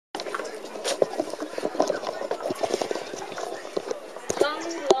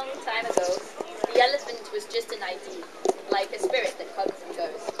just an idea, like a spirit that comes and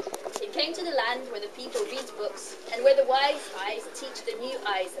goes. It came to the land where the people read books, and where the wise eyes teach the new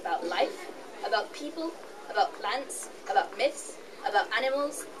eyes about life, about people, about plants, about myths, about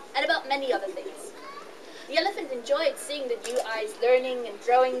animals, and about many other things. The elephant enjoyed seeing the new eyes learning and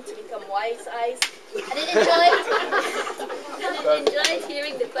growing to become wise eyes, and it enjoyed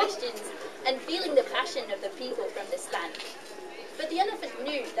hearing the questions and feeling the passion of the people from this land. But the elephant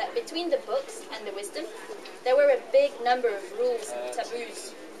knew that between the books and the wisdom, there were a big number of rules and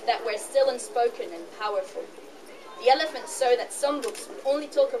taboos that were still unspoken and powerful. The elephant saw that some books would only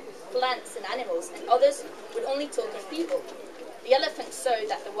talk of plants and animals, and others would only talk of people. The elephant saw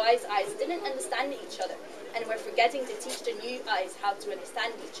that the wise eyes didn't understand each other, and were forgetting to teach the new eyes how to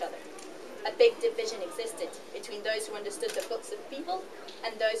understand each other. A big division existed between those who understood the books of people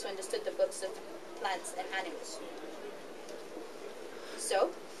and those who understood the books of plants and animals.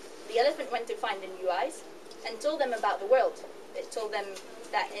 So, the elephant went to find the new eyes and told them about the world. It told them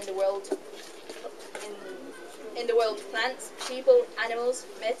that in the world, plants, people, animals,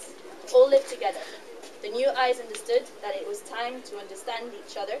 myths, all live together. The new eyes understood that it was time to understand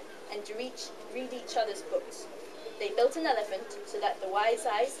each other and to read each other's books. They built an elephant so that the wise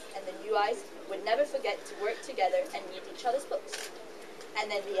eyes and the new eyes would never forget to work together and read each other's books. And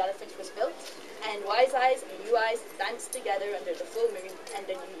then the elephant was built, and wise eyes and new eyes danced together under the full moon, and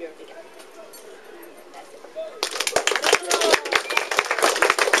the new year began. That's it.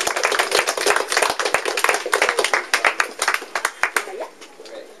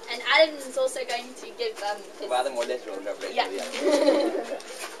 And Adam is also going to give his... Rather more literal interpretation. Yeah.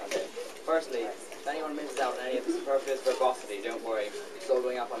 Okay. Firstly, if anyone misses out on any of the superfluous verbosity, don't worry, it's all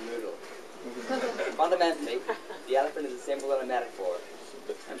going up on Moodle. Fundamentally, the elephant is a symbol and a metaphor.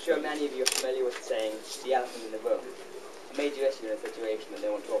 I'm sure many of you are familiar with the saying, the elephant in the room, a major issue in a situation that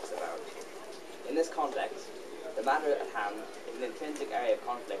no one talks about. In this context, the matter at hand is an intrinsic area of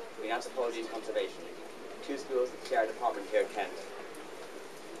conflict between anthropology and conservation, two schools that share a department here at Kent.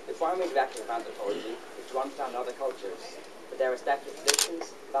 The primary objective of anthropology is to understand other cultures, with their respective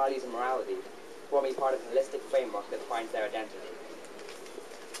traditions, values and morality, forming part of a holistic framework that defines their identity.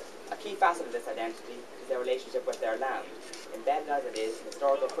 A key facet of this identity is their relationship with their land, embedded as it is in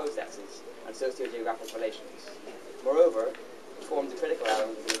historical processes and socio-geographic relations. Moreover, it forms a critical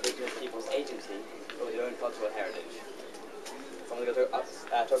element of the indigenous people's agency over their own cultural heritage. So I'm going to talk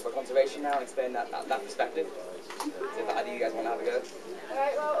about conservation now and explain that perspective. So if either of you guys want to have a go.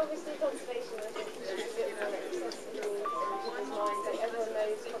 Alright, well obviously conservation I think is a bit more accessible in people's minds. Like everyone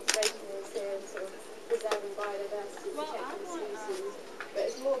knows conservation is here and sort of preserving biodiversity, protecting species. But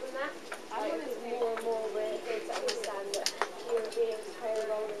it's more than that. Like, I think more and more we're here to understand that human beings play a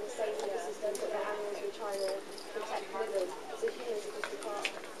role in the same ecosystem that the animals we're trying to protect live in. So humans are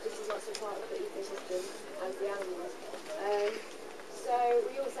just as much a part of the ecosystem as the animals. So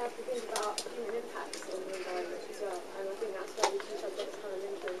we also have to think about human impacts on the environment as well, and I think that's where the two subjects kind of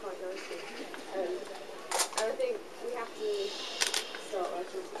link in quite nicely. And I think we have to start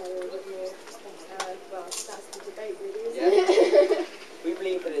working together a bit more. Well, that's the debate really, isn't it? We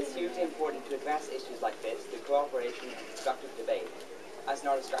believe that it's hugely important to address issues like this through cooperation and constructive debate, as in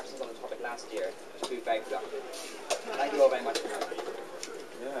our discussions on the topic last year, which proved very productive. Thank you all very much for coming.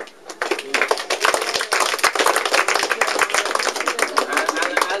 Yeah.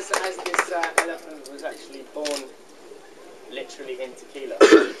 As this elephant was actually born literally in Tequila,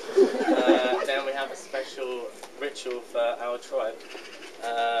 then we have a special ritual for our tribe,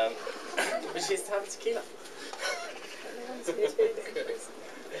 which is to have tequila. The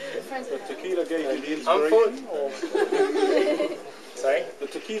tequila gave you the inspiration? Or? Sorry? The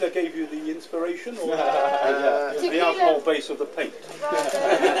tequila gave you the inspiration, or the alcohol base of the paint?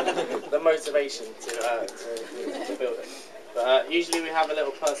 The motivation to build it. But usually we have a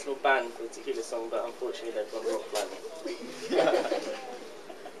little personal band for the tequila song, but unfortunately they've gone rock climbing.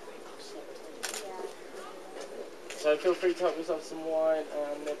 So feel free to help yourself some wine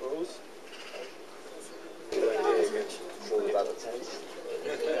and liberals. I was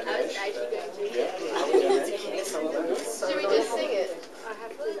actually going to. Should we just sing it? I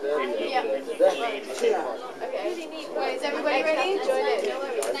have to. Yeah. Okay. Wait, is everybody ready? Join in.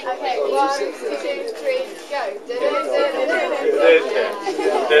 Okay, 1, 2, 3,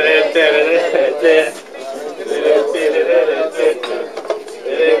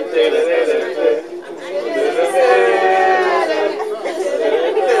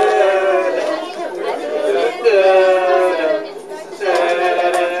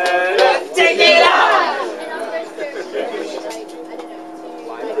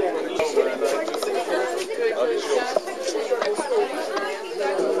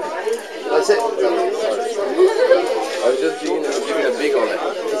 That's it.